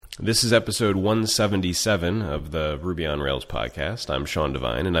This is episode 177 of the Ruby on Rails podcast. I'm Sean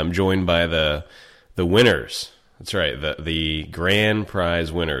Devine, and I'm joined by the winners. That's right, the grand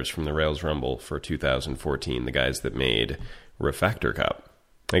prize winners from the Rails Rumble for 2014, the guys that made RefactorCop.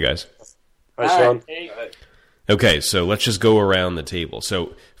 Hey, guys. Hi, Sean. Hey. Okay, so let's just go around the table.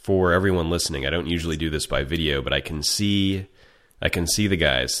 So for everyone listening, I don't usually do this by video, but I can see the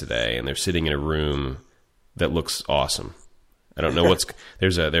guys today, and they're sitting in a room that looks awesome. I don't know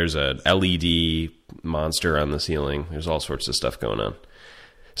there's a LED monster on the ceiling. There's all sorts of stuff going on.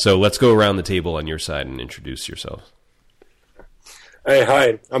 So let's go around the table on your side and introduce yourself. Hey,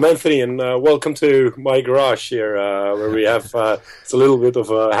 hi. I'm Anthony, and welcome to my garage here, where we have it's a little bit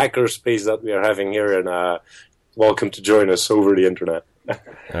of a hacker space that we are having here, and welcome to join us over the internet.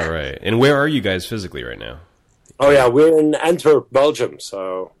 All right. And where are you guys physically right now? Oh yeah, we're in Antwerp, Belgium,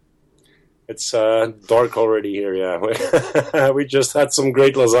 so it's dark already here. Yeah, we just had some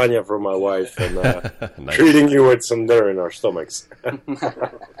great lasagna from my wife, and Nice. treating you with some dinner in our stomachs. All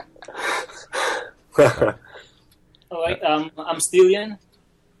right, I'm Stilian.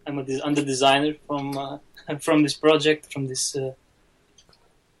 I'm the designer from this project, from this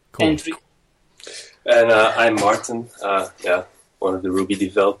Cool. entry. And I'm Martin, one of the Ruby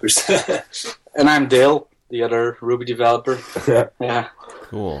developers. And I'm Dale, the other Ruby developer. Yeah.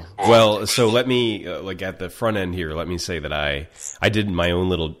 Cool. Well, so let me, at the front end here, let me say that I did my own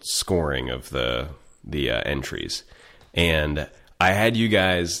little scoring of the entries, and I had you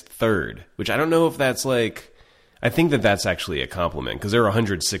guys third, which I don't know if that's I think that's actually a compliment, because there are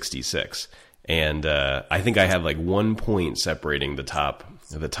 166, and I think I had 1 point separating the top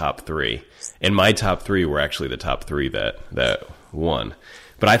three, and my top three were actually the top three that won.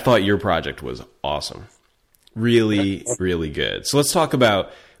 But I thought your project was awesome. Really, really good. So let's talk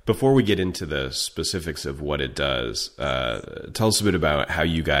about, before we get into the specifics of what it does, tell us a bit about how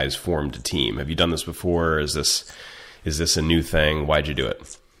you guys formed a team. Have you done this before? Is this a new thing? Why'd you do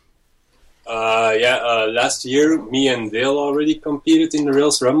it? Last year, me and Dale already competed in the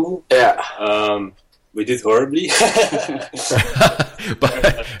Rails Rumble. Yeah. We did horribly.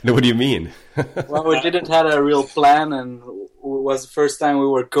 But, no, what do you mean? Well, we didn't have a real plan, and it was the first time we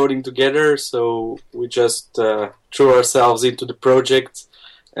were coding together, so we just threw ourselves into the project,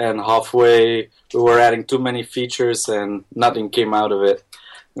 and halfway we were adding too many features, and nothing came out of it.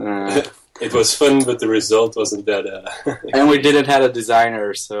 It was fun, but the result wasn't that... And we didn't have a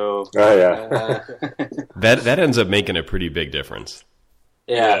designer, so... Oh yeah. That ends up making a pretty big difference.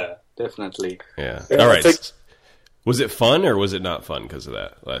 Yeah, definitely. Yeah. Yeah, All I right. think- Was it fun or was it not fun because of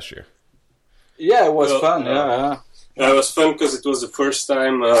that last year? Yeah, it was Well, fun, yeah. It was fun because it was the first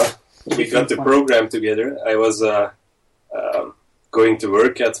time we got the program together. I was going to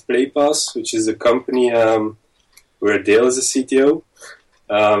work at PlayPass, which is a company where Dale is a CTO.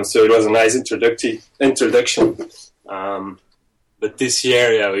 So it was a nice introduction. But this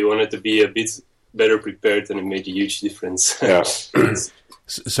year, we wanted to be a bit better prepared, and it made a huge difference. Yeah.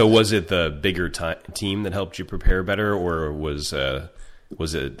 So was it the bigger team that helped you prepare better, or was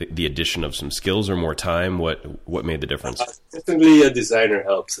it the addition of some skills or more time? What made the difference? Definitely a designer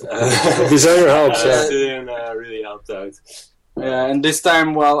helps. Designer helps. Yeah. Stilian really helped out. Yeah, and this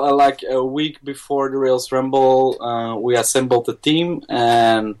time, like a week before the Rails Rumble, we assembled the team,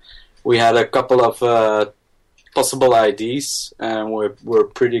 and we had a couple of possible IDs, and we're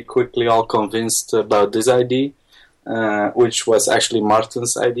pretty quickly all convinced about this ID, which was actually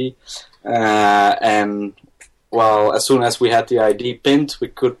Martin's ID. And as soon as we had the ID pinned, we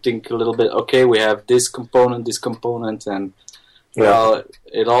could think a little bit, okay, we have this component, and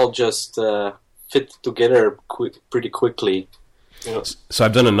it all just fit together pretty quickly. Yeah. So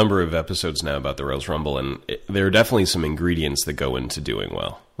I've done a number of episodes now about the Rails Rumble, and there are definitely some ingredients that go into doing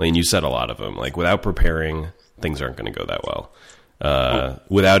well. And you said a lot of them. Without preparing, things aren't going to go that well.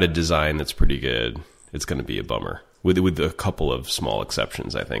 Without a design that's pretty good, it's going to be a bummer. With a couple of small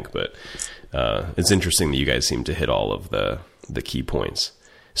exceptions, I think. But it's interesting that you guys seem to hit all of the key points.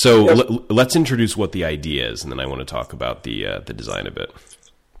 So let's introduce what the idea is, and then I want to talk about the design a bit.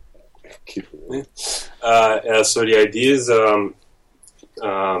 So the idea is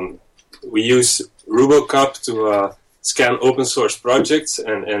we use RefactorCop to scan open source projects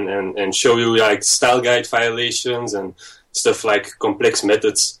and show you style guide violations and stuff like complex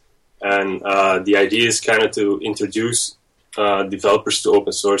methods. And the idea is kind of to introduce developers to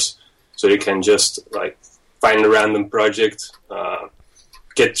open source, so they can just find a random project,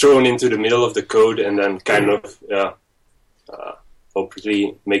 get thrown into the middle of the code, and then kind of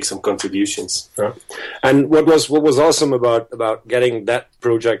hopefully make some contributions. Yeah. And what was awesome about getting that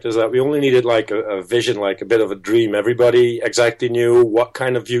project is that we only needed like a vision, like a bit of a dream. Everybody exactly knew what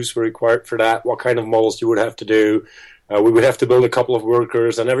kind of views were required for that, what kind of models you would have to do. We would have to build a couple of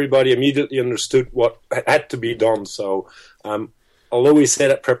workers, and everybody immediately understood what had to be done. So although we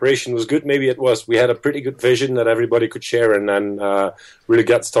said that preparation was good, maybe it was. We had a pretty good vision that everybody could share, and then really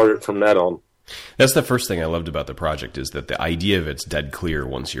got started from that on. That's the first thing I loved about the project, is that the idea of it's dead clear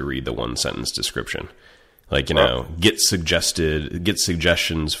once you read the one sentence description. Like, get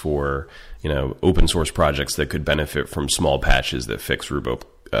suggestions for, open source projects that could benefit from small patches that fix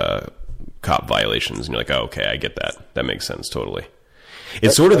RefactorCop violations. And you're like, oh, okay, I get that. That makes sense totally.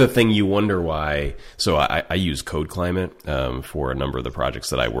 It's sort of the thing you wonder why. So I use Code Climate for a number of the projects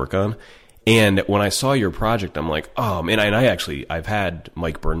that I work on. And when I saw your project, I'm like, oh, man, and I've had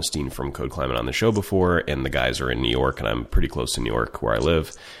Mike Bernstein from Code Climate on the show before, and the guys are in New York, and I'm pretty close to New York where I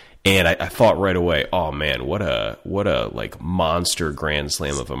live. And I thought right away, oh man, what a like monster grand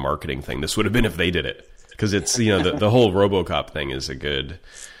slam of a marketing thing this would have been if they did it. Because it's, the whole RoboCop thing is it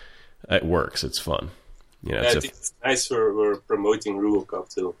works, it's fun. I think it's nice for promoting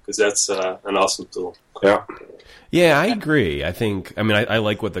RoboCop too, because that's an awesome tool. Yeah. Yeah, I agree. I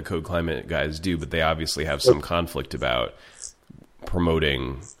like what the Code Climate guys do, but they obviously have some conflict about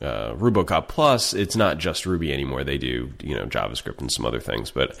promoting RoboCop. Plus, it's not just Ruby anymore. They do, JavaScript and some other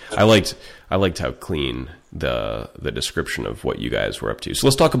things. But I liked how clean the description of what you guys were up to. So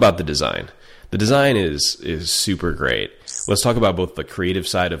let's talk about the design. The design is super great. Let's talk about both the creative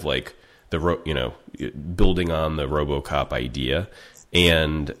side of like building on the RoboCop idea,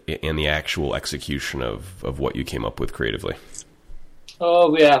 and the actual execution of what you came up with creatively.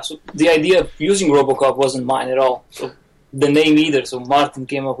 Oh, yeah. So the idea of using RoboCop wasn't mine at all. So the name either. So Martin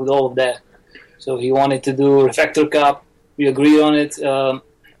came up with all of that. So he wanted to do RefactorCop. We agreed on it.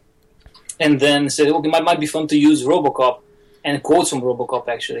 And then said, okay, it might be fun to use RoboCop and quotes from RoboCop,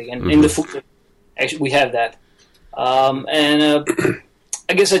 actually. And in the footer, actually, we have that.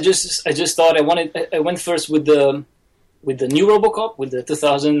 I guess I just thought I went first with the new RoboCop, with the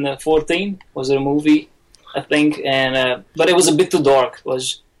 2014 was a movie, I think, and but it was a bit too dark. It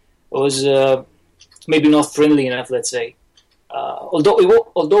was maybe not friendly enough, let's say.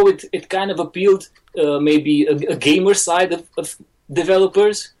 Although it kind of appealed maybe a gamer side of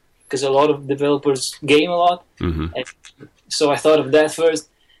developers, because a lot of developers game a lot. Mm-hmm. And so I thought of that first.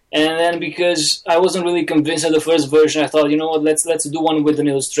 And then because I wasn't really convinced of the first version, I thought, you know what, let's do one with an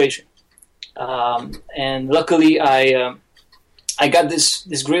illustration. And luckily, I got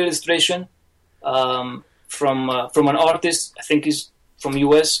this great illustration from an artist. I think he's from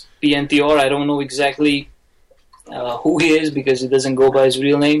US, PNTR. I don't know exactly who he is because he doesn't go by his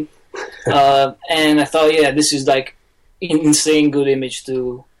real name. And I thought, yeah, this is like an insane good image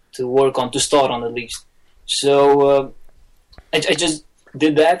to work on, to start on at least. So I just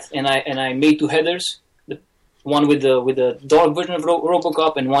did that, and I made two headers, one with the dark version of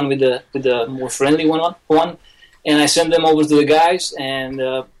RoboCop and one with the more friendly one, and I sent them over to the guys, and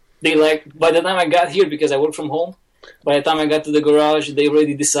they by the time I got here, because I work from home, by the time I got to the garage, they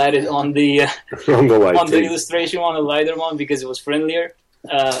already decided on the on the illustration one, the lighter one, because it was friendlier.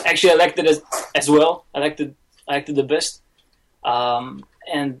 Actually, I liked it as well. I liked it the best,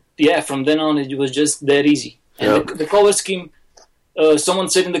 and yeah, from then on it was just that easy. And the color scheme. Someone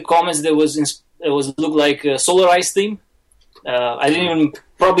said in the comments it looked like a Solar Ice theme. I didn't even,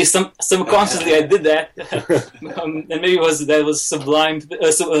 probably subconsciously I did that, and maybe that was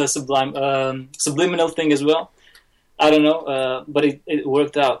subliminal thing as well. I don't know, but it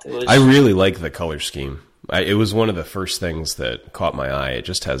worked out. I really like the color scheme. It was one of the first things that caught my eye. It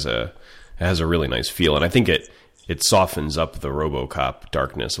just has a really nice feel, and I think it softens up the RoboCop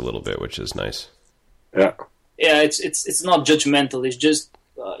darkness a little bit, which is nice. Yeah. Yeah, it's not judgmental. It's just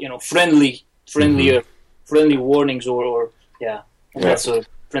friendlier, friendly warnings or that sort of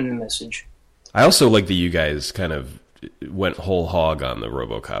friendly message. I also like that you guys kind of went whole hog on the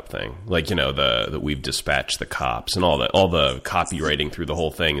RoboCop thing. Like that we've dispatched the cops and all the copywriting through the whole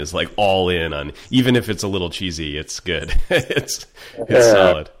thing is like all in on. Even if it's a little cheesy, it's good. it's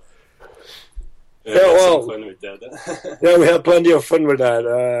solid. Some fun with that. Yeah, we had plenty of fun with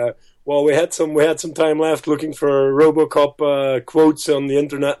that. Well, we had some time left looking for RoboCop quotes on the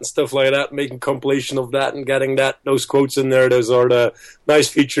internet and stuff like that, making compilation of that and getting those quotes in there. Those are the nice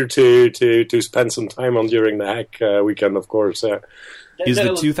feature to spend some time on during the hack weekend, of course. Is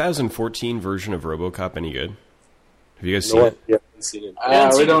the 2014 version of RoboCop any good? Have you guys seen it? Yeah.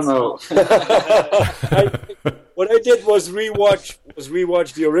 We don't know. What I did was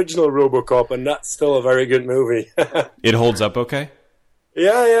rewatch the original RoboCop, and that's still a very good movie. It holds up okay?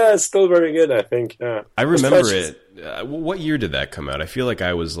 Yeah, it's still very good, I think. Yeah. I remember it. What year did that come out? I feel like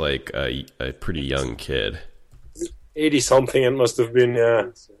I was like a pretty young kid. 80-something it must have been, yeah.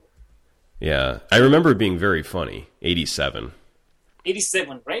 Yeah, I remember it being very funny. 87.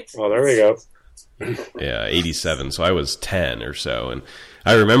 87, right? Oh, there we go. Yeah, 87. So I was 10 or so, and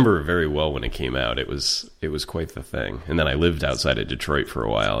I remember very well when it came out. It was quite the thing. And then I lived outside of Detroit for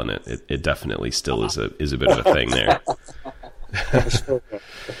a while, and it definitely still is a bit of a thing there.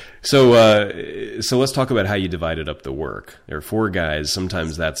 So let's talk about how you divided up the work. There are 4 guys.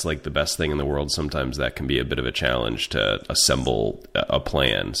 Sometimes that's like the best thing in the world. Sometimes that can be a bit of a challenge to assemble a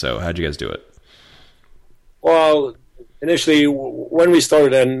plan. So how'd you guys do it? Well, initially, when we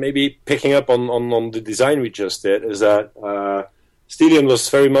started, and maybe picking up on the design we just did, is that Stelian was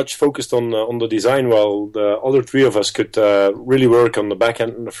very much focused on the design, while the other 3 of us could really work on the back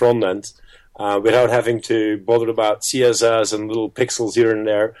end and the front end. Without having to bother about CSS and little pixels here and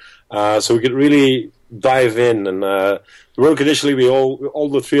there. So we could really dive in. And the work initially, we all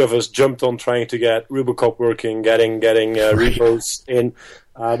the 3 of us jumped on trying to get RuboCop working, getting repos in.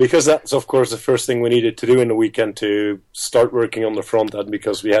 Because that's, of course, the first thing we needed to do in the weekend to start working on the front end,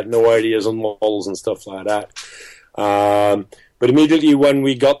 because we had no ideas on models and stuff like that. But immediately when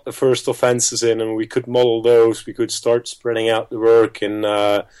we got the first offenses in and we could model those, we could start spreading out the work and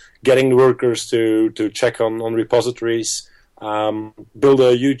getting the workers to check on repositories, build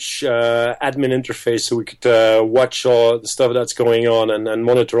a huge admin interface so we could watch all the stuff that's going on and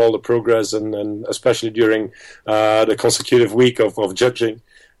monitor all the progress, and especially during the consecutive week of judging,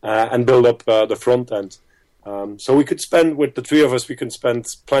 and build up the front end. So we could spend, with the 3 of us, we could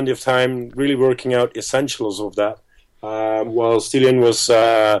spend plenty of time really working out essentials of that. While Stelian was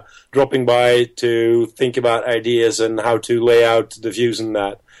dropping by to think about ideas and how to lay out the views in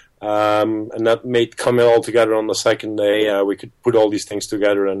that. And that made coming all together on the second day. We could put all these things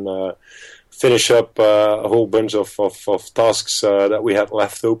together and finish up a whole bunch of tasks that we had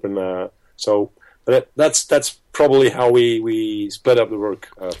left open. So that's probably how we split up the work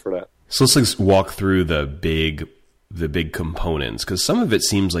for that. So let's walk through the big components, because some of it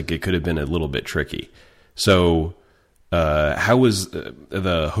seems like it could have been a little bit tricky. So how was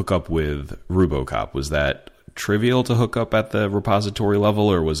the hookup with RuboCop? Was that trivial to hook up at the repository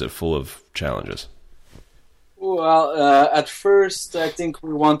level, or was it full of challenges? Well, at first, I think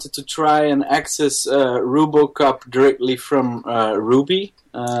we wanted to try and access RuboCop directly from Ruby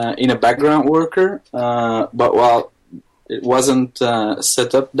in a background worker, but while it wasn't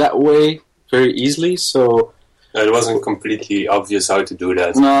set up that way very easily, so it wasn't completely obvious how to do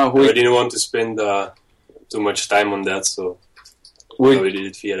that. No, we didn't want to spend too much time on that, so we did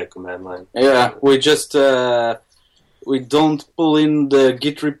it via the command line. Yeah, we just we don't pull in the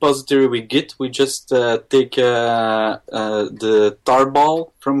Git repository with Git. We just take the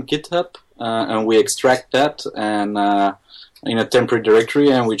tarball from GitHub and we extract that and in a temporary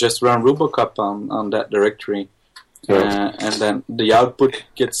directory, and we just run RuboCop on that directory, and then the output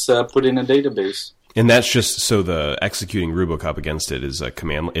gets put in a database. And that's just so the executing RuboCop against it is a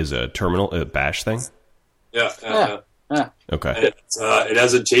terminal, a bash thing. Yeah. Okay. And it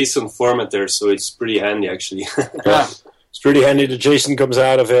has a JSON format there, so it's pretty handy, actually. Yeah, it's pretty handy. The JSON comes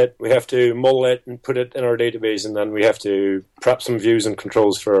out of it. We have to model it and put it in our database, and then we have to prep some views and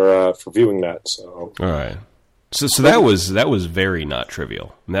controls for viewing that. So, all right. So that was very not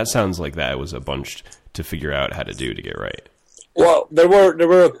trivial. And that sounds like that was a bunch to figure out how to do to get right. Well, there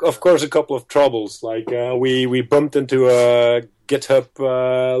were of course a couple of troubles. Like we bumped into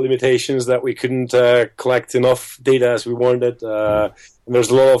GitHub limitations that we couldn't collect enough data as we wanted. And there's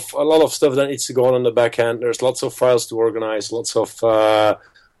a lot of stuff that needs to go on the back end. There's lots of files to organize, lots of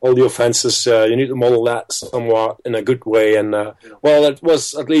all the offenses. You need to model that somewhat in a good way. And well, it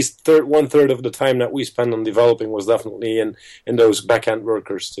was at least 1/3 of the time that we spent on developing was definitely in those back end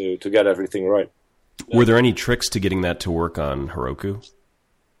workers to get everything right. Were there any tricks to getting that to work on Heroku?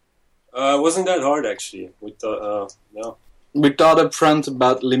 It wasn't that hard, actually. We thought up front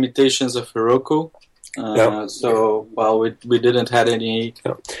about limitations of Heroku. So, well, we didn't have any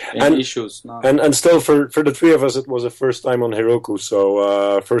issues. No. And still, for the 3 of us, it was a first time on Heroku,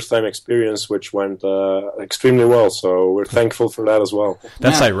 so first time experience, which went extremely well. So we're thankful for that as well.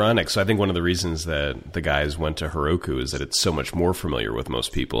 That's ironic. So I think one of the reasons that the guys went to Heroku is that it's so much more familiar with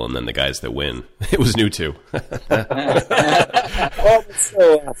most people, and then the guys that win, it was new to. Well,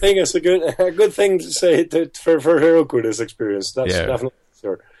 so I think it's a good thing to say for Heroku, this experience. That's definitely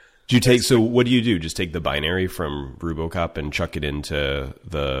sure. Do you take? So what do you do? Just take the binary from RuboCop and chuck it into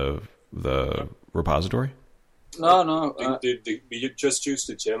the repository? No. We just use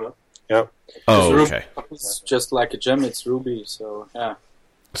the gem. Yeah. Oh, Ruby okay. It's just like a gem. It's Ruby, so yeah.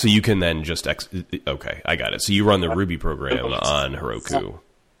 So you can then just okay, I got it. So you run the Ruby program on Heroku.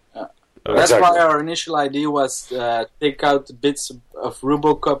 That's why our initial idea was take out bits of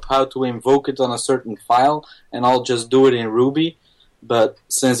RuboCop, how to invoke it on a certain file, and I'll just do it in Ruby. But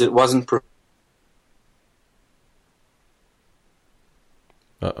since it wasn't...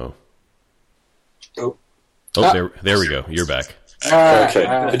 Uh-oh. Oh. Oh, there we go. You're back.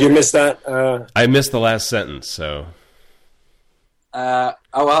 Okay. Did you miss that? I missed the last sentence, so...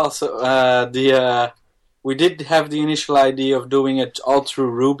 we did have the initial idea of doing it all through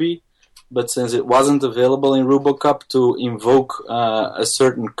Ruby, but since it wasn't available in RuboCop to invoke a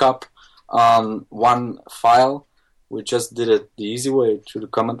certain cop on one file, we just did it the easy way through the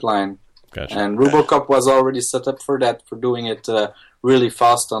command line. Gotcha. And RuboCop was already set up for that, for doing it really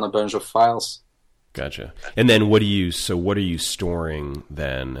fast on a bunch of files. Gotcha. And then what are you storing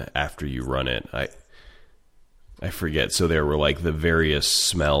then after you run it? I forget. So there were like the various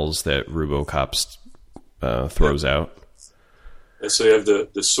smells that RuboCop throws out. So you have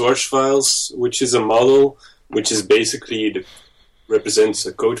the source files, which is a model, which is basically represents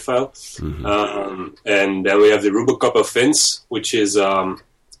a code file. Mm-hmm. And then we have the RuboCop offense, which is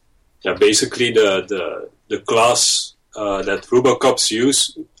basically the class that RuboCops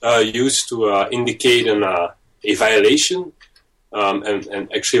use to indicate a violation. And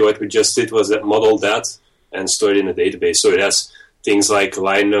actually what we just did was that model that and store it in a database. So it has things like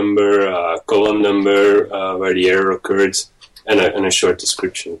line number, column number, where the error occurred, and a short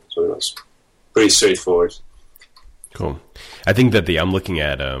description. So it was pretty straightforward. Cool. I think that I'm looking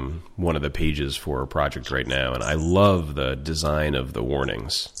at one of the pages for a project right now, and I love the design of the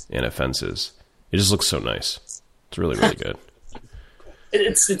warnings and offenses. It just looks so nice. It's really, really good.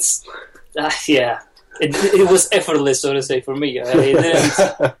 It was effortless, so to say, for me. I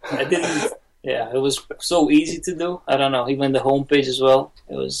didn't. Yeah, it was so easy to do. I don't know. Even the homepage as well.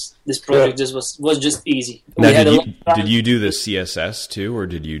 This project just was just easy. Now, did you do the CSS too, or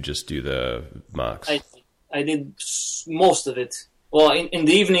did you just do the mocks? I did most of it. Well, in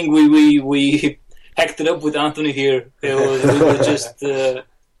the evening we hacked it up with Anthony here. We were just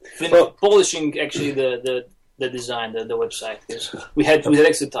polishing actually the design, the website. We had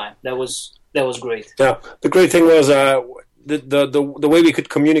extra time. That was great. Yeah, the great thing was the way we could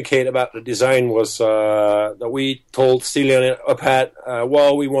communicate about the design was that we told Stelian up at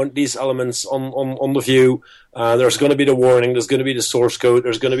we want these elements on the view. There's going to be the warning. There's going to be the source code.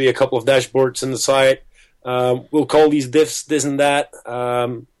 There's going to be a couple of dashboards in the site. We'll call these diffs this and that.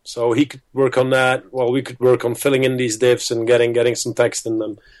 So he could work on that. Well, we could work on filling in these diffs and getting some text in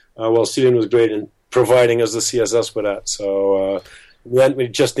them. Stelian was great in providing us the CSS for that. So in the end, we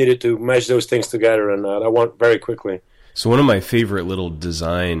just needed to mesh those things together, and that went very quickly. So one of my favorite little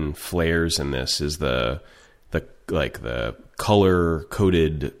design flares in this is the color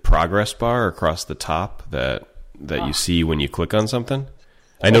coded progress bar across the top that you see when you click on something.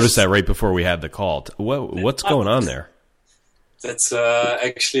 I noticed that right before we had the call. What's going on there? That's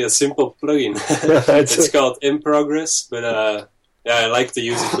actually a simple plugin. It's called In Progress, but I like to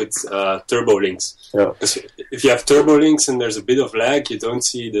use it with turbo links. Yeah. Because if you have turbo links and there's a bit of lag, you don't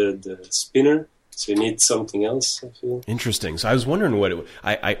see the spinner. So you need something else, I feel. Interesting. So I was wondering what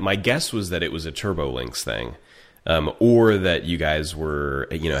my guess was that it was a Turbo Links thing, or that you guys were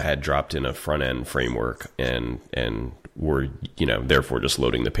had dropped in a front end framework and were therefore just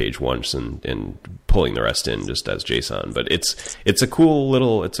loading the page once and pulling the rest in just as JSON. But it's a cool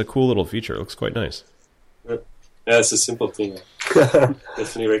little feature. It looks quite nice. Yeah, it's a simple thing.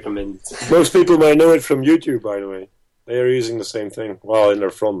 Definitely recommend it. Most people might know it from YouTube, by the way. They are using the same thing. Well, in their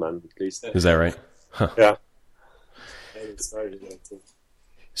front end, at least. Is that right? Huh. Yeah.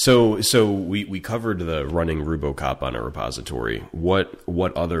 So we covered the running RuboCop on a repository. What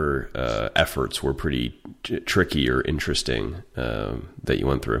other efforts were pretty tricky or interesting that you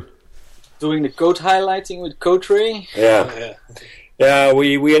went through? Doing the code highlighting with CodeRay. Yeah.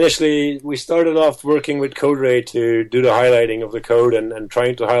 We initially started off working with CodeRay to do the highlighting of the code and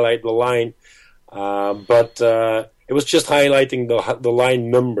trying to highlight the line, but it was just highlighting the line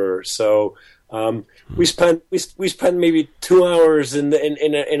number. So we spent maybe 2 hours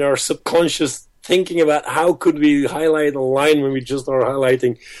in our subconscious thinking about how could we highlight a line when we just are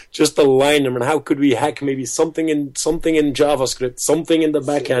highlighting just the line number, and how could we hack maybe something in JavaScript, something in the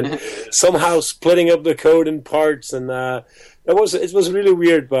backend, somehow splitting up the code in parts, and it was really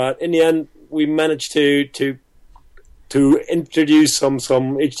weird. But in the end, we managed to introduce some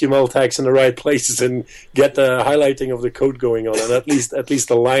HTML tags in the right places and get the highlighting of the code going on, and at least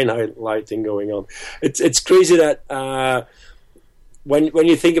the line highlighting going on. It's crazy that when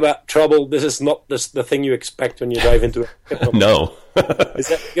you think about trouble, this is not the thing you expect when you dive into it. No. Is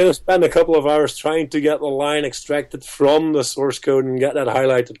that you're going to spend a couple of hours trying to get the line extracted from the source code and get that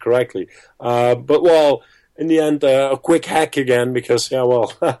highlighted correctly. But well, in the end, a quick hack again, because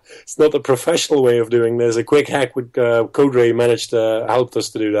it's not the professional way of doing this. A quick hack with CodeRay managed to help us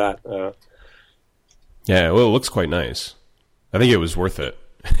to do that. Yeah, well, it looks quite nice. I think it was worth it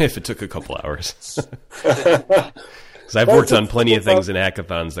if it took a couple hours. Because I've worked on plenty of things in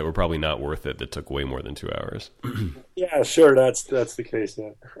hackathons that were probably not worth it that took way more than 2 hours. Yeah, sure, that's the case.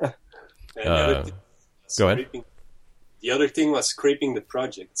 Yeah. Go ahead. The other thing was scraping the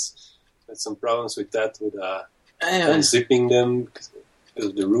projects. Had some problems with that, with unzipping them because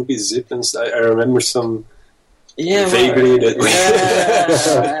of the Ruby zip and stuff. I remember some vaguely that.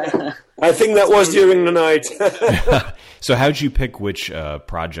 I think that was during the night. So how'd you pick which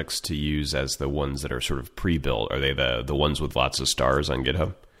projects to use as the ones that are sort of pre-built? Are they the ones with lots of stars on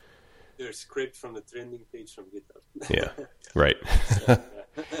GitHub? They're scraped from the trending page from GitHub. Yeah, right.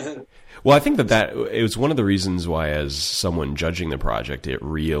 Well, I think that it was one of the reasons why, as someone judging the project, it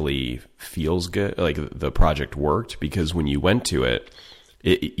really feels good, like the project worked, because when you went to it,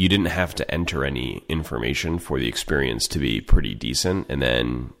 you didn't have to enter any information for the experience to be pretty decent. And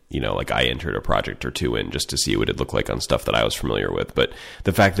then, like I entered a project or two in just to see what it looked like on stuff that I was familiar with. But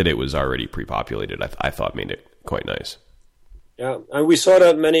the fact that it was already pre-populated, I thought made it quite nice. Yeah, and we saw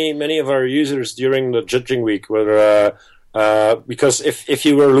that many of our users during the judging week were, because if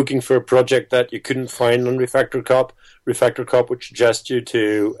you were looking for a project that you couldn't find on RefactorCop would suggest you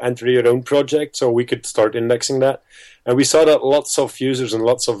to enter your own project, so we could start indexing that. And we saw that lots of users and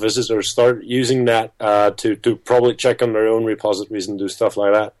lots of visitors start using that to probably check on their own repositories and do stuff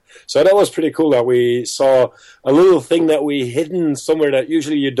like that. So that was pretty cool that we saw a little thing that we hidden somewhere that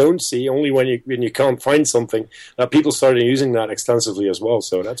usually you don't see, only when you can't find something, that people started using that extensively as well.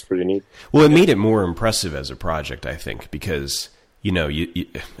 So that's pretty neat. Well, it made it more impressive as a project, I think, because you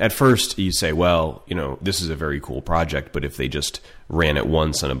at first you say, well, this is a very cool project, but if they just ran it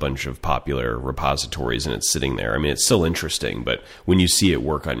once on a bunch of popular repositories and it's sitting there, I mean, it's still interesting, but when you see it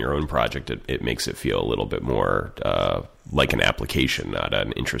work on your own project, it makes it feel a little bit more like an application, not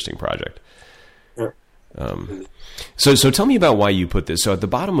an interesting project. So tell me about why you put this. So at the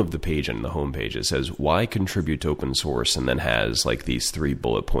bottom of the page and the home page, it says, why contribute to open source, and then has like these 3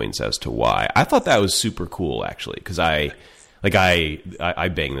 bullet points as to why. I thought that was super cool, actually, because I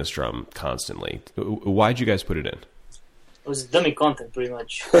bang this drum constantly. Why'd you guys put it in? It was dummy content, pretty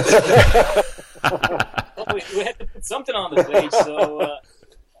much. we had to put something on the page, so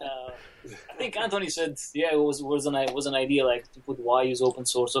I think Anthony said, it was an idea, like to put why use open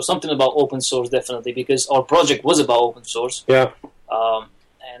source or something about open source, definitely, because our project was about open source. Yeah.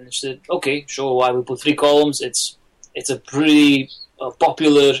 And she said, okay, sure, why we put 3 columns? It's a pretty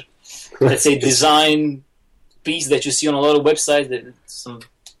popular, let's say, design piece that you see on a lot of websites. Some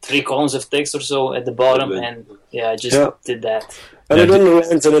 3 columns of text or so at the bottom, and I just did that. And it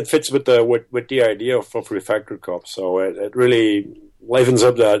underlines and it fits with the idea of RefactorCop, so it really livens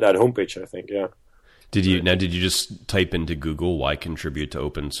up that homepage, I think. Yeah. Did you just type into Google why contribute to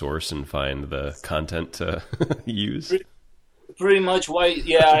open source and find the content to use? Pretty much why?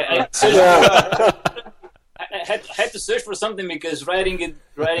 Yeah, I had to search for something, because writing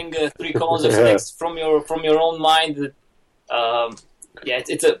 3 columns of text from your own mind. You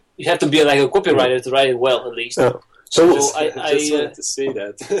have to be like a copywriter to write it well, at least. Yeah. So I just wanted to say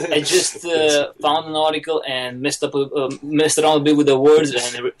that. I just found an article and messed around a bit with the words,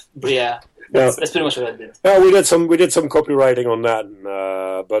 and that's pretty much what I did. Yeah, we did some copywriting on that,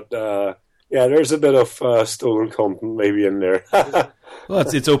 but there's a bit of stolen content maybe in there. Well,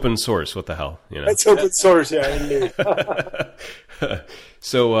 it's open source. What the hell, It's open source, yeah, indeed.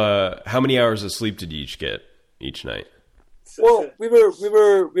 So, how many hours of sleep did you each get each night? Well, we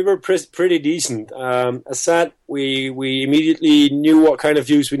were pretty decent. As said, we immediately knew what kind of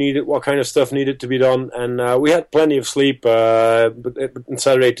views we needed, what kind of stuff needed to be done, and we had plenty of sleep. On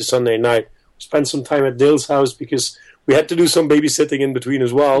Saturday to Sunday night, we spent some time at Dale's house because we had to do some babysitting in between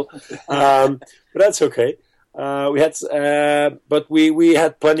as well. But that's okay. We had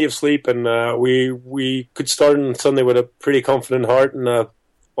plenty of sleep, and we could start on Sunday with a pretty confident heart, and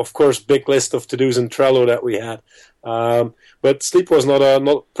of course, big list of to-dos in Trello that we had. But sleep was not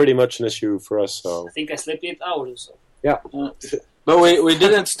pretty much an issue for us. So I think I slept 8 hours or so. Yeah. But we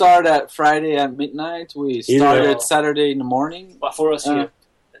didn't start at Friday at midnight. We started Saturday in the morning. But for us here,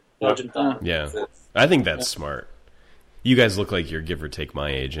 Belgian time. Yeah, I think that's smart. You guys look like you're give or take my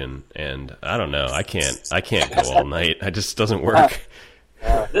age, and I don't know. I can't go all night. It just doesn't work.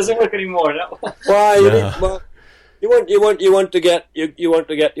 Doesn't work anymore. No. Well, You want to get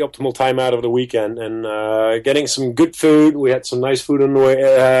the optimal time out of the weekend, and getting some good food. We had some nice food on the way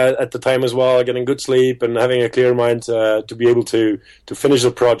at the time as well. Getting good sleep and having a clear mind to be able to finish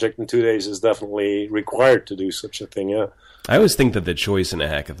the project in 2 days is definitely required to do such a thing. Yeah. I always think that the choice in a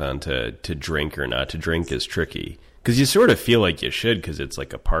hackathon to drink or not to drink is tricky, because you sort of feel like you should, because it's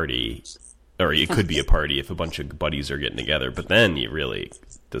like a party, or it could be a party if a bunch of buddies are getting together. But then you really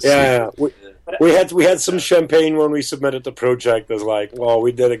we had some champagne when we submitted the project. As like, well,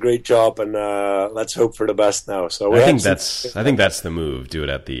 we did a great job, and let's hope for the best now. So I think that's the move. Do it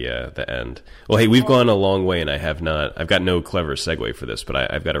at the end. Well, hey, we've gone a long way, and I've got no clever segue for this, but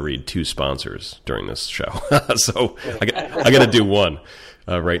I've got to read 2 sponsors during this show, so I got to do one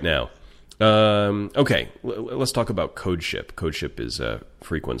right now. Okay, let's talk about CodeShip. CodeShip is a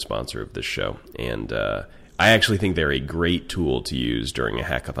frequent sponsor of this show, and I actually think they're a great tool to use during a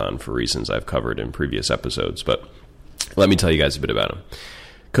hackathon for reasons I've covered in previous episodes, but let me tell you guys a bit about them.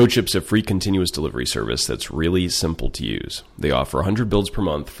 CodeShip's a free continuous delivery service that's really simple to use. They offer 100 builds per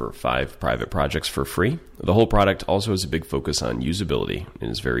month for 5 private projects for free. The whole product also has a big focus on usability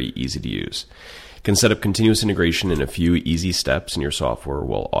and is very easy to use. You can set up continuous integration in a few easy steps, and your software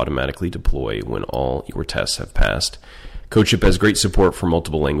will automatically deploy when all your tests have passed. CodeShip has great support for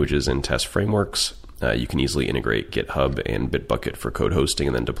multiple languages and test frameworks. You can easily integrate GitHub and Bitbucket for code hosting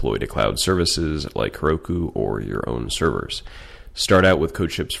and then deploy to cloud services like Heroku or your own servers. Start out with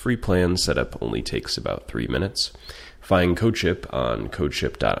CodeShip's free plan. Setup only takes about 3 minutes. Find CodeShip on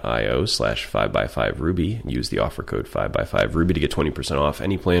codeship.io/5x5Ruby. Use the offer code 5x5Ruby to get 20% off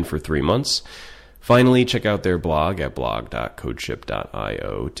any plan for 3 months. Finally, check out their blog at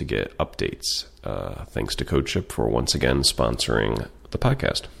blog.codeship.io to get updates. Thanks to CodeShip for once again sponsoring the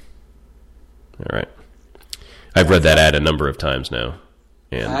podcast. All right. I've read that ad a number of times now.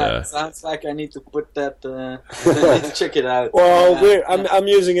 And sounds like I need to put that. I need to check it out. Well, I'm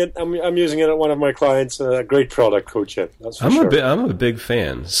using it. I'm using it at one of my clients. Great product, CodeShip. That's for sure. I'm a big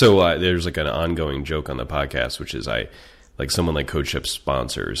fan. So there's like an ongoing joke on the podcast, which is someone like CodeShip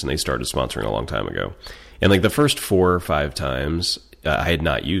sponsors, and they started sponsoring a long time ago. And like the first 4 or 5 times, I had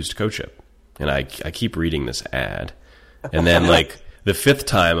not used CodeShip, and I keep reading this ad, and then like the 5th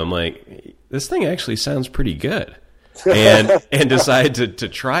time, I'm like, this thing actually sounds pretty good. and decided to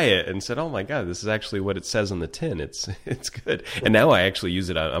try it and said, oh my god, this is actually what it says on the tin. It's good. And now I actually use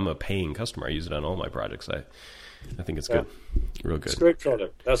it I'm a paying customer. I use it on all my projects. I think it's good. Real good. It's a great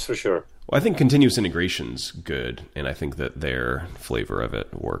product, that's for sure. Well, I think continuous integration's good, and I think that their flavor of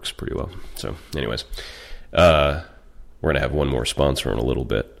it works pretty well. So anyways, we're going to have one more sponsor in a little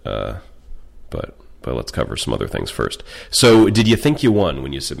bit, but let's cover some other things first. So did you think you won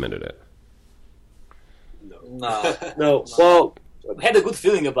when you submitted it? No. Well, I had a good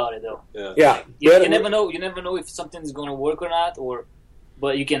feeling about it, though. Yeah. You never know. You never know if something's going to work or not,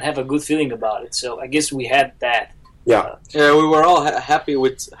 but you can have a good feeling about it. So I guess we had that. Yeah. Yeah, we were all happy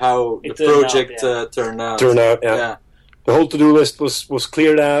with how the project turned out. Yeah. The whole to-do list was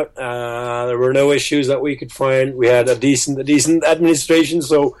cleared out. There were no issues that we could find. We had a decent administration,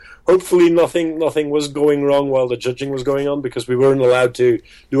 so hopefully nothing was going wrong while the judging was going on, because we weren't allowed to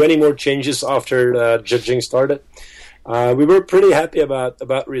do any more changes after judging started. We were pretty happy about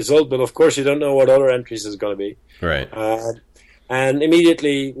the result, but of course you don't know what other entries is going to be. Right. And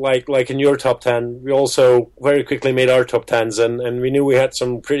immediately, like in your top 10, we also very quickly made our top 10s, and we knew we had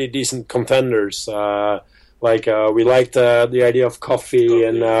some pretty decent contenders. We liked the idea of coffee,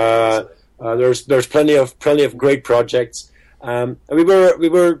 and there's plenty of great projects. And we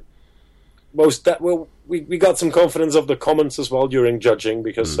got some confidence of the comments as well during judging,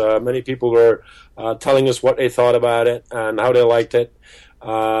 because many people were telling us what they thought about it and how they liked it.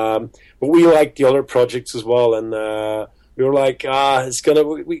 But we liked the other projects as well, and we were like,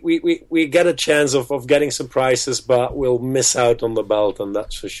 we get a chance of getting some prizes, but we'll miss out on the belt, and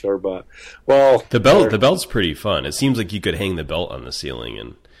that's for sure. But the belt's pretty fun. It seems like you could hang the belt on the ceiling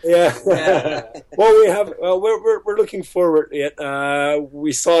and. Yeah. We're looking forward to it.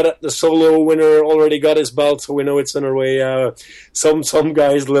 We saw that the solo winner already got his belt, so we know it's on our way. Some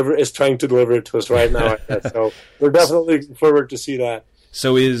guy is trying to deliver it to us right now. So we're definitely looking forward to see that.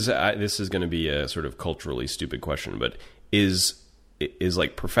 So this is going to be a sort of culturally stupid question, but is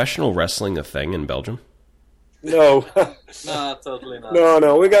like professional wrestling a thing in Belgium? No. No, totally not.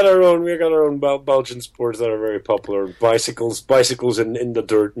 No. We got our own Belgian sports that are very popular. Bicycles in the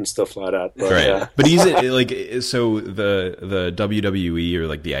dirt and stuff like that. But, right. Yeah. But is it like, so the WWE, or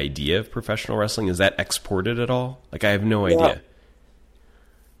like the idea of professional wrestling, is that exported at all? Like, I have no idea.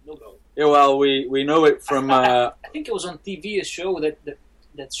 Yeah, well, we know it from. I think it was on TV, a show that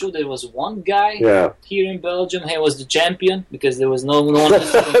that's true. There was one guy Yeah. here in Belgium. He was the champion because there was no one.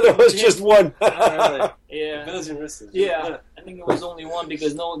 There was just one. Yeah. Belgian wrestlers. Yeah, I think it was only one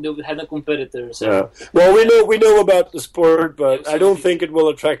because they had a competitor. So. Yeah. Well, we know about the sport, but I don't think it will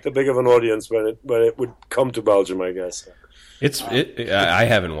attract a big of an audience when it would come to Belgium, I guess. I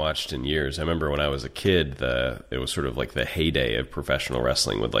haven't watched in years. I remember when I was a kid, it was sort of like the heyday of professional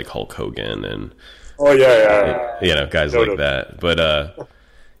wrestling with like Hulk Hogan and guys like that. But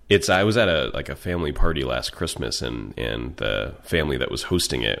I was at a family party last Christmas, and the family that was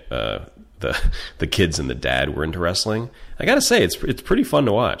hosting it, the kids and the dad were into wrestling. I gotta say, it's pretty fun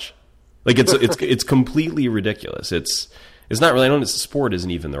to watch. Like it's completely ridiculous. It's not really. Sport isn't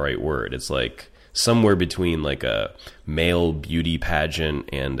even the right word. It's like somewhere between like a male beauty pageant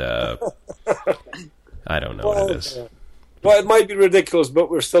and I don't know what it is. Well, it might be ridiculous, but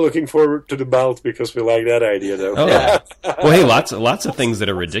we're still looking forward to the belt because we like that idea, though. Oh, yeah. Well, hey, lots of things that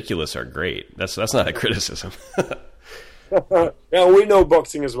are ridiculous are great. That's not a criticism. Yeah, we know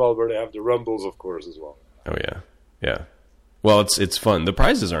boxing as well, where they have the rumbles, of course, as well. Oh yeah. Well, it's fun. The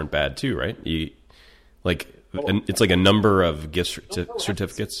prizes aren't bad too, right? It's like a number of gift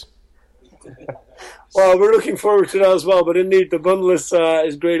certificates. Well, we're looking forward to that as well. But indeed, the bundle is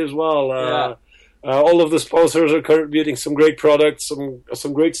great as well. All of the sponsors are contributing some great products,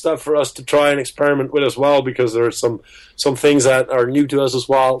 some great stuff for us to try and experiment with as well, because there are some things that are new to us as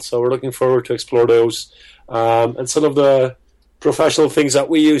well. So we're looking forward to explore those. And some of the professional things that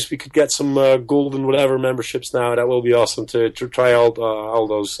we use, we could get some gold and whatever memberships now. That will be awesome to try out all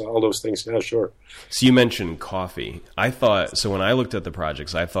those things. Yeah, sure. So you mentioned coffee. When I looked at the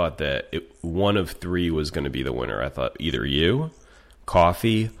projects, I thought that one of three was going to be the winner. I thought either you,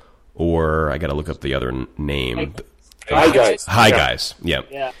 coffee, or I got to look up the other name. Hi Guys. Hi Guys. Yeah.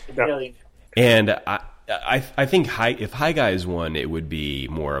 Yeah. Brilliant. And I think if Hi Guys won, it would be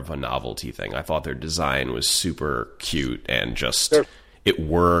more of a novelty thing. I thought their design was super cute and just it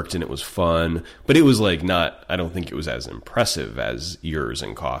worked and it was fun, but it was like not. I don't think it was as impressive as yours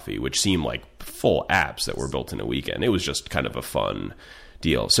and coffee, which seemed like full apps that were built in a weekend. It was just kind of a fun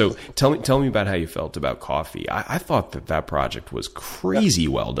deal. So tell me about how you felt about coffee. I thought that project was crazy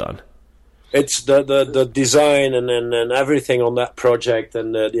well done. It's the design and everything on that project,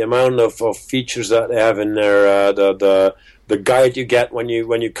 and the amount of features that they have in there. The guide you get when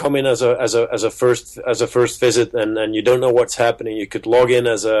you come in as a first visit and you don't know what's happening. You could log in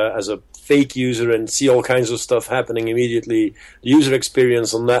as a fake user and see all kinds of stuff happening immediately. The user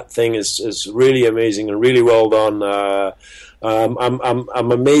experience on that thing is really amazing and really well done.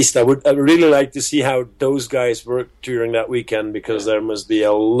 I'm amazed. I would really like to see how those guys worked during that weekend, because there must be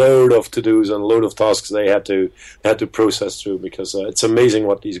a load of to-dos and a load of tasks they had to process through, because it's amazing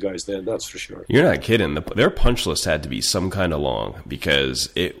what these guys did. That's for sure. You're not kidding. Their punch list had to be some kind of long, because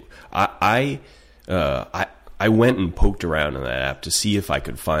I went and poked around in that app to see if I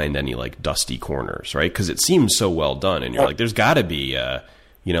could find any like dusty corners, right? Because it seems so well done, and you're like, there's got to be. I'm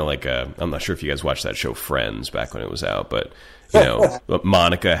not sure if you guys watched that show Friends back when it was out, but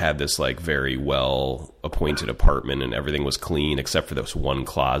Monica had this like very well appointed apartment and everything was clean except for this one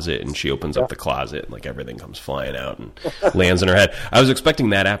closet, and she opens up the closet and like everything comes flying out and lands in her head. I was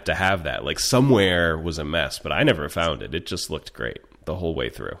expecting that app to have that. Like somewhere was a mess, but I never found it. It just looked great the whole way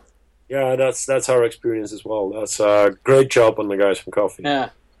through. Yeah, that's our experience as well. That's a great job on the guys from Coffee.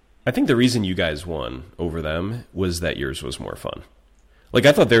 Yeah. I think the reason you guys won over them was that yours was more fun. Like,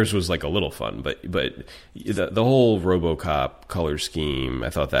 I thought theirs was, like, a little fun, but the whole RoboCop color scheme, I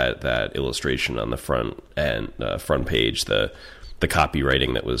thought that illustration on the front page, the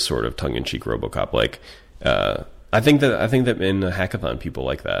copywriting that was sort of tongue-in-cheek RoboCop, like, I think that in the hackathon people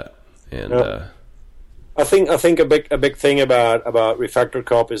like that. And I think a big thing about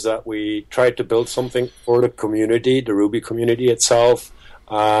RefactorCop is that we tried to build something for the community, the Ruby community itself.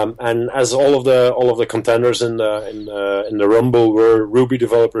 And as all of the contenders in the Rumble were Ruby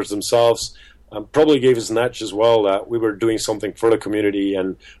developers themselves, probably gave us an edge as well that we were doing something for the community,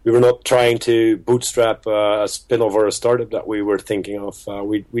 and we were not trying to bootstrap a spin-off or a startup that we were thinking of.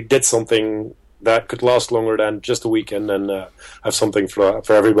 We did something that could last longer than just a weekend and have something for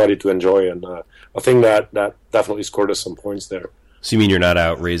everybody to enjoy. And I think that definitely scored us some points there. So you mean you're not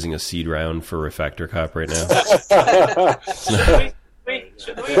out raising a seed round for RefactorCop right now? Should we?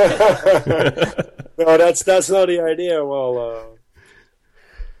 No, that's not the idea. Well,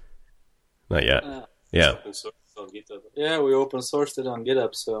 not yet. Yeah. Yeah, we open sourced it on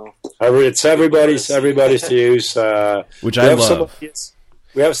GitHub, so it's everybody's to use. Which I love.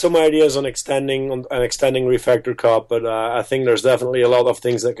 we have some ideas on extending RefactorCop, but I think there's definitely a lot of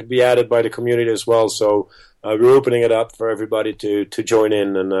things that could be added by the community as well. So we're opening it up for everybody to join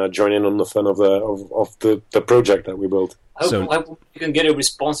in and join in on the fun of the project that we built. I hope you can get it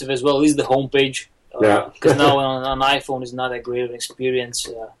responsive as well. At least the homepage, because now on iPhone is not that great of an experience.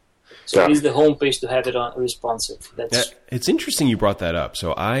 So at least the homepage to have it on responsive. It's interesting you brought that up.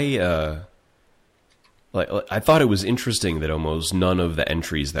 So I thought it was interesting that almost none of the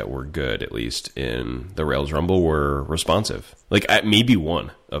entries that were good, at least in the Rails Rumble, were responsive. Like maybe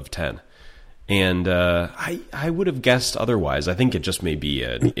 1 of 10. And I would have guessed otherwise. I think it just may be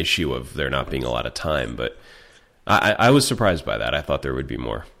an issue of there not being a lot of time, but I was surprised by that. I thought there would be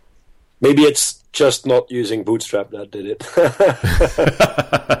more. Maybe it's just not using Bootstrap that did it.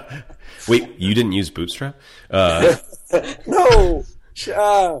 Wait, you didn't use Bootstrap? No!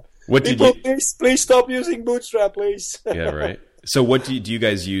 What did you... Please stop using Bootstrap, please. Yeah, right. So what do you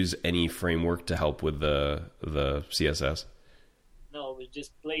guys use any framework to help with the CSS? No, we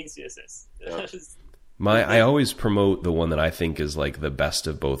just plain CSS. I always promote the one that I think is like the best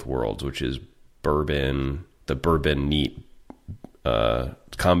of both worlds, which is the Bourbon Neat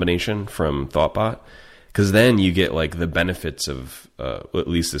combination from Thoughtbot. Because then you get like the benefits of, at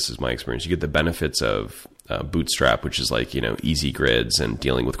least this is my experience, you get the benefits of Bootstrap, which is like, easy grids and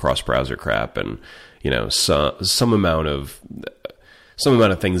dealing with cross-browser crap and, some amount of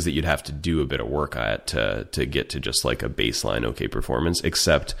things that you'd have to do a bit of work at to get to just like a baseline okay performance,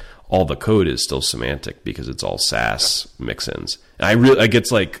 except all the code is still semantic because it's all Sass mix-ins. And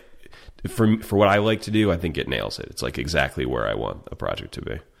it's like, for what I like to do, I think it nails it. It's like exactly where I want a project to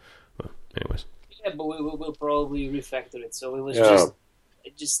be. Well, anyways. Yeah, but we'll probably refactor it. So it was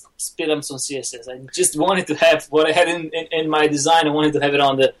just spit up some CSS. I just wanted to have what I had in my design. I wanted to have it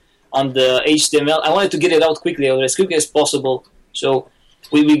on the HTML. I wanted to get it out quickly as possible. So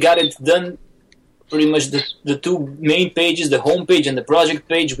we got it done. Pretty much the 2 main pages, the home page and the project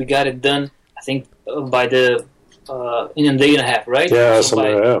page. We got it done. I think by in a day and a half, right? Yeah,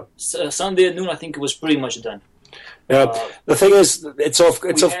 so Sunday at noon, I think it was pretty much done. Yeah, the thing is, we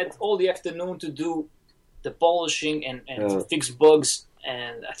had all the afternoon to do the polishing and to fix bugs,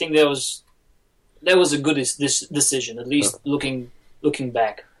 and I think that was a good decision, at least looking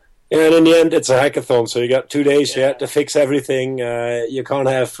back. Yeah, and in the end, it's a hackathon, so you got 2 days. You have to fix everything. You can't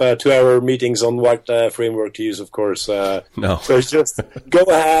have 2-hour meetings on what framework to use, of course. No. So it's just go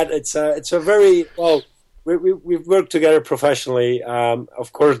ahead. It's a very well. We've worked together professionally.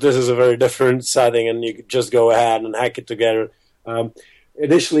 Of course, this is a very different setting, and you could just go ahead and hack it together.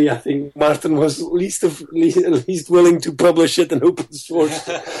 Initially, I think Martin was least willing to publish it in open source.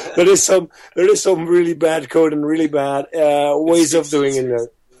 There is some really bad code and really bad ways of doing it there.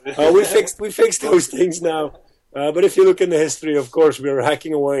 We fixed those things now. But if you look in the history, of course, we are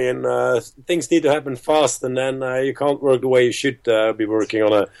hacking away, and things need to happen fast, and then you can't work the way you should be working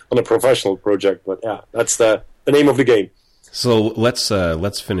on a professional project. But yeah, that's the name of the game. So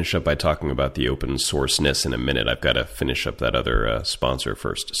let's finish up by talking about the open sourceness in a minute. I've got to finish up that other sponsor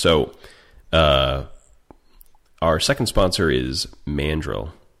first. So our second sponsor is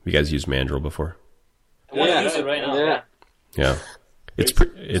Mandrill. You guys used Mandrill before? I want to use it right now. Yeah.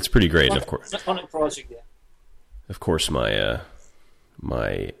 It's pretty great, of course. On a project, yeah. Of course, my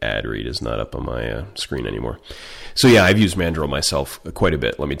ad read is not up on my screen anymore. So yeah, I've used Mandrill myself quite a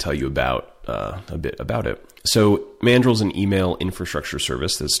bit. Let me tell you a bit about it. So Mandrill's an email infrastructure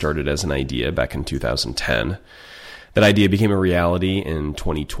service that started as an idea back in 2010. That idea became a reality in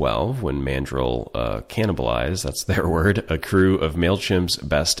 2012 when Mandrill cannibalized, that's their word, a crew of MailChimp's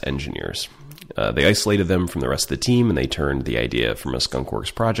best engineers. They isolated them from the rest of the team, and they turned the idea from a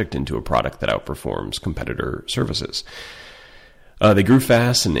Skunkworks project into a product that outperforms competitor services. They grew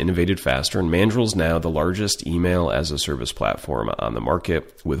fast and innovated faster, and Mandrill's now the largest email-as-a-service platform on the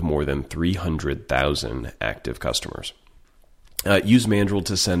market with more than 300,000 active customers. Use Mandrill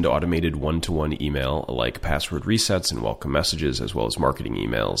to send automated one-to-one email like password resets and welcome messages, as well as marketing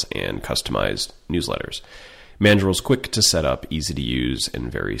emails and customized newsletters. Mandrill's quick to set up, easy to use,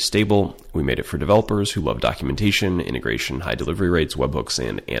 and very stable. We made it for developers who love documentation, integration, high delivery rates, webhooks,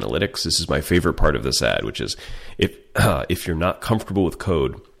 and analytics. This is my favorite part of this ad, which is if you're not comfortable with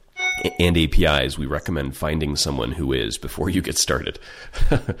code and APIs, we recommend finding someone who is before you get started.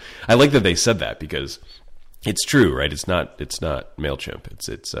 I like that they said that because it's true, right? It's not MailChimp.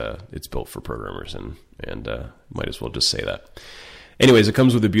 It's built for programmers, and might as well just say that. Anyways, it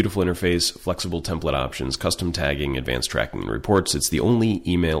comes with a beautiful interface, flexible template options, custom tagging, advanced tracking, and reports. It's the only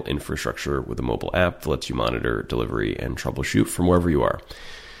email infrastructure with a mobile app that lets you monitor delivery and troubleshoot from wherever you are.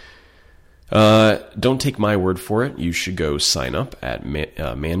 Don't take my word for it. You should go sign up at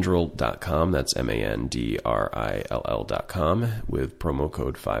mandrill.com. That's MANDRILL.com with promo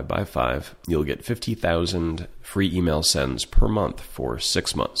code 5x5. You'll get 50,000 free email sends per month for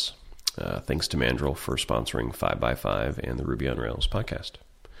 6 months. Thanks to Mandrill for sponsoring 5x5 and the Ruby on Rails podcast.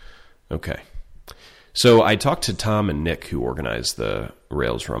 Okay. So I talked to Tom and Nick, who organized the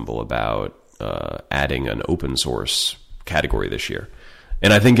Rails Rumble, about adding an open source category this year.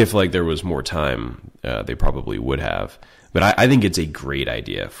 And I think if there was more time, they probably would have. But I think it's a great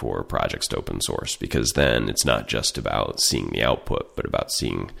idea for projects to open source, because then it's not just about seeing the output, but about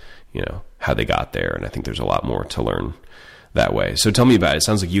seeing, how they got there. And I think there's a lot more to learn that way. So tell me about it. It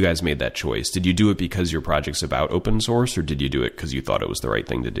sounds like you guys made that choice. Did you do it because your project's about open source, or did you do it because you thought it was the right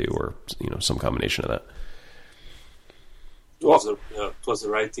thing to do, or some combination of that? It was the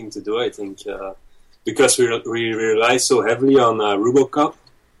right thing to do, I think, because we rely so heavily on RefactorCop.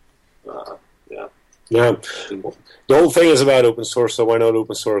 Yeah, the whole thing is about open source, so why not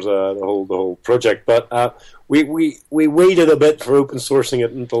open source the whole project? But we waited a bit for open sourcing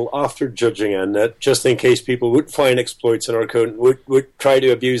it until after judging it, just in case people would find exploits in our code and would try to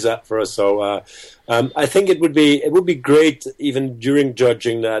abuse that for us. So I think it would be great even during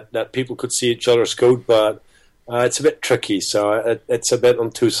judging that people could see each other's code, but it's a bit tricky. So it's a bit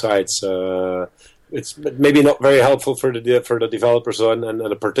on two sides. It's maybe not very helpful for the developers and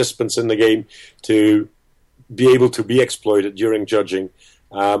the participants in the game to be able to be exploited during judging.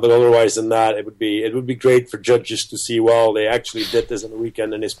 But otherwise than that, it would be great for judges to see, well, they actually did this on the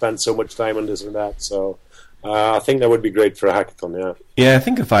weekend and they spent so much time on this and that. So I think that would be great for a hackathon. Yeah. Yeah, I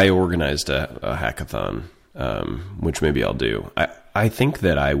think if I organized a hackathon, which maybe I'll do, I think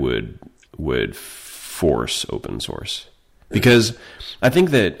that I would force open source. Because I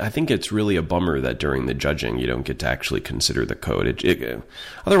think it's really a bummer that during the judging you don't get to actually consider the code.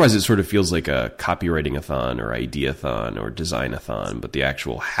 Otherwise, it sort of feels like a copywriting-a-thon or idea-a-thon or design-a-thon, but the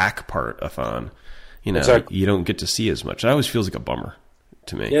actual hack part-a-thon, exactly. You don't get to see as much. It always feels like a bummer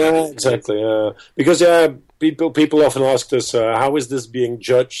to me. Yeah, exactly. Because people often ask us, how is this being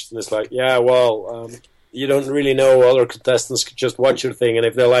judged? And it's like, you don't really know. Other contestants could just watch your thing, and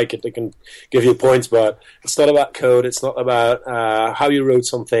if they like it, they can give you points. But it's not about code. It's not about how you wrote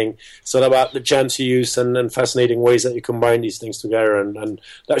something. It's not about the gems you used and fascinating ways that you combine these things together. And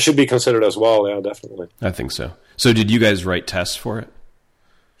that should be considered as well. Yeah, definitely. I think so. So did you guys write tests for it?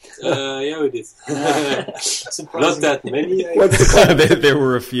 Yeah, we did. Not that many. There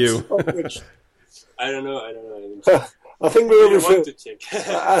were a few. I don't know. I think we want to check.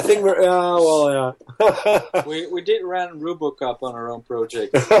 I think we're yeah. we did run RefactorCop on our own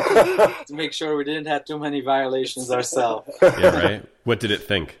project to make sure we didn't have too many violations ourselves. Yeah, right. What did it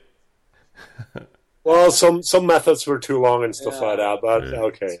think? Well, some methods were too long and stuff like that, but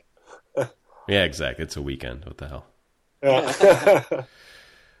okay. Yeah, exactly. It's a weekend. What the hell? Yeah.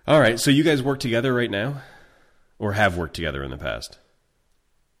 All right. So you guys work together right now, or have worked together in the past?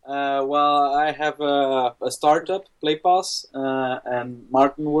 Well, I have a startup, PlayPass, and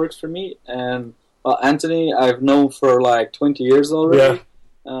Martin works for me. And Anthony, I've known for 20 years already.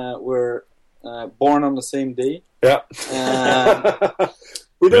 Yeah. We're born on the same day. Yeah.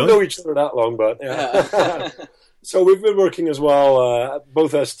 We don't know each other that long, but yeah. So we've been working as well,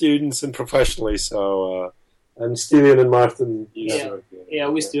 both as students and professionally. So, and Steven and Martin. We used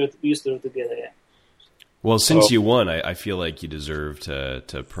to work together. Yeah. Well, since you won, I feel like you deserve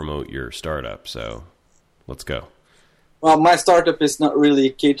to promote your startup, so let's go. Well, my startup is not really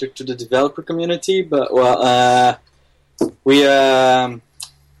catered to the developer community, but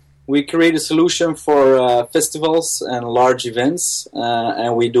we create a solution for festivals and large events,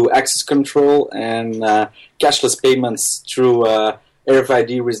 and we do access control and cashless payments through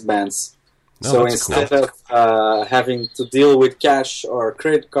RFID wristbands. So instead of having to deal with cash or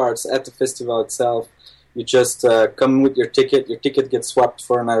credit cards at the festival itself, you just come with your ticket. Your ticket gets swapped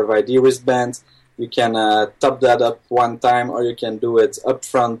for an RFID wristband. You can top that up one time, or you can do it up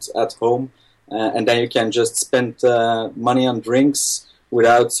front at home. And then you can just spend money on drinks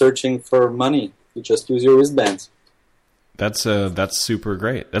without searching for money. You just use your wristband. That's super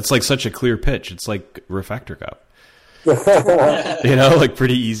great. That's such a clear pitch. It's like RefactorCop.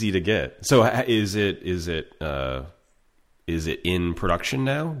 Pretty easy to get. So is it in production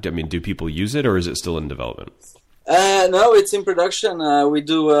now? I mean, do people use it, or is it still in development? No, it's in production. We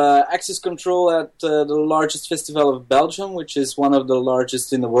do access control at the largest festival of Belgium, which is one of the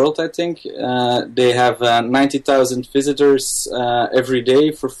largest in the world, I think. They have 90,000 visitors every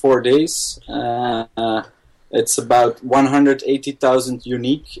day for 4 days. It's about 180,000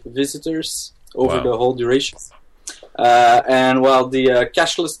 unique visitors over the whole duration. And while the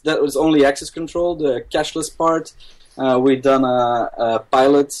cashless, that was only access control. The cashless part, we done a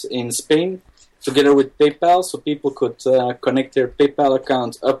pilot in Spain together with PayPal, so people could connect their PayPal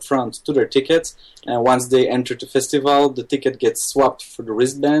account upfront to their ticket, and once they enter the festival, the ticket gets swapped for the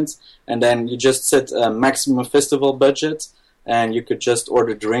wristband, and then you just set a maximum festival budget, and you could just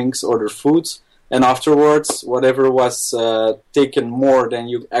order drinks, order food, and afterwards, whatever was taken more than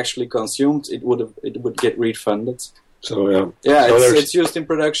you actually consumed, it would get refunded. So yeah, it's used in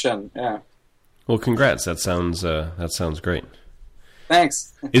production. Yeah. Well, congrats. That sounds great.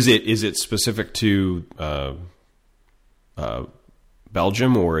 Thanks. Is it specific to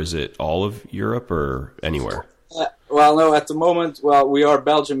Belgium, or is it all of Europe, or anywhere? Well, no. At the moment, we are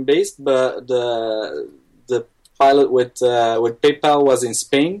Belgium based, but the pilot with PayPal was in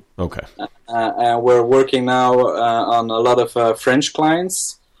Spain. Okay. And we're working now on a lot of French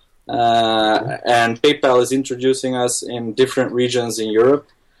clients, and PayPal is introducing us in different regions in Europe.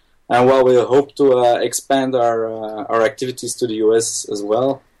 And we hope to expand our activities to the US as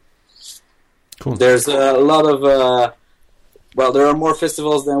well. Cool. There's a lot of there are more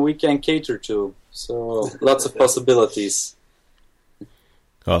festivals than we can cater to, so lots of possibilities.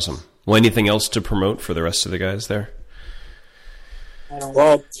 Awesome. Well, anything else to promote for the rest of the guys there?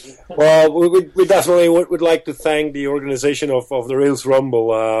 Well, we definitely would like to thank the organization of the Rails Rumble.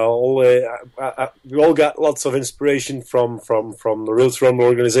 We all got lots of inspiration from the Rails Rumble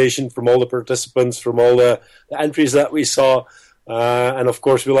organization, from all the participants, from all the entries that we saw, and of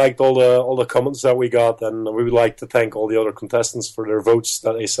course we liked all the comments that we got, and we would like to thank all the other contestants for their votes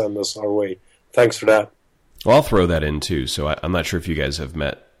that they send us our way. Thanks for that. Well, I'll throw that in too. So I'm not sure if you guys have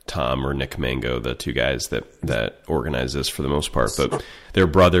met Tom or Nick Mango, the two guys that organize this for the most part, but they're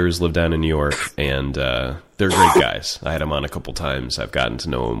brothers, live down in New York, and they're great guys. I had them on a couple times. I've gotten to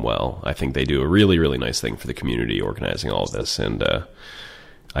know them well. I think they do a really, really nice thing for the community, organizing all of this, and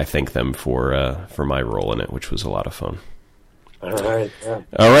I thank them for my role in it, which was a lot of fun. All right. Yeah.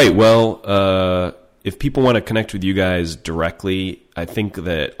 All right. Well, if people want to connect with you guys directly, I think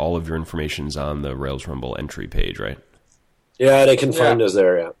that all of your information is on the Rails Rumble entry page, right? Yeah, they can find us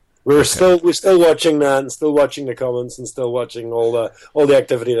there. Yeah, we're still watching that, and still watching the comments, and still watching all the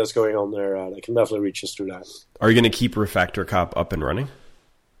activity that's going on there. They can definitely reach us through that. Are you going to keep RefactorCop up and running?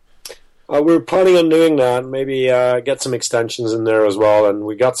 We're planning on doing that. Maybe get some extensions in there as well, and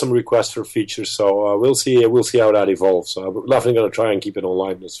we got some requests for features. So we'll see how that evolves. So we're definitely going to try and keep it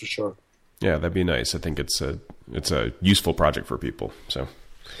online. That's for sure. Yeah, that'd be nice. I think it's a useful project for people. So.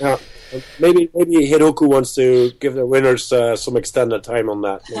 Yeah, maybe Heroku wants to give the winners some extended time on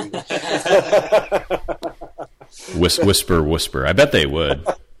that. Whisper. I bet they would.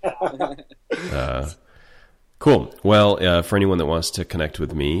 Cool. Well, for anyone that wants to connect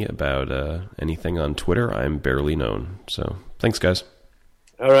with me about anything on Twitter, I'm barely known. So thanks, guys.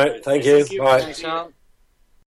 All right. Thank you. Thank you. Bye. Thanks, Sean.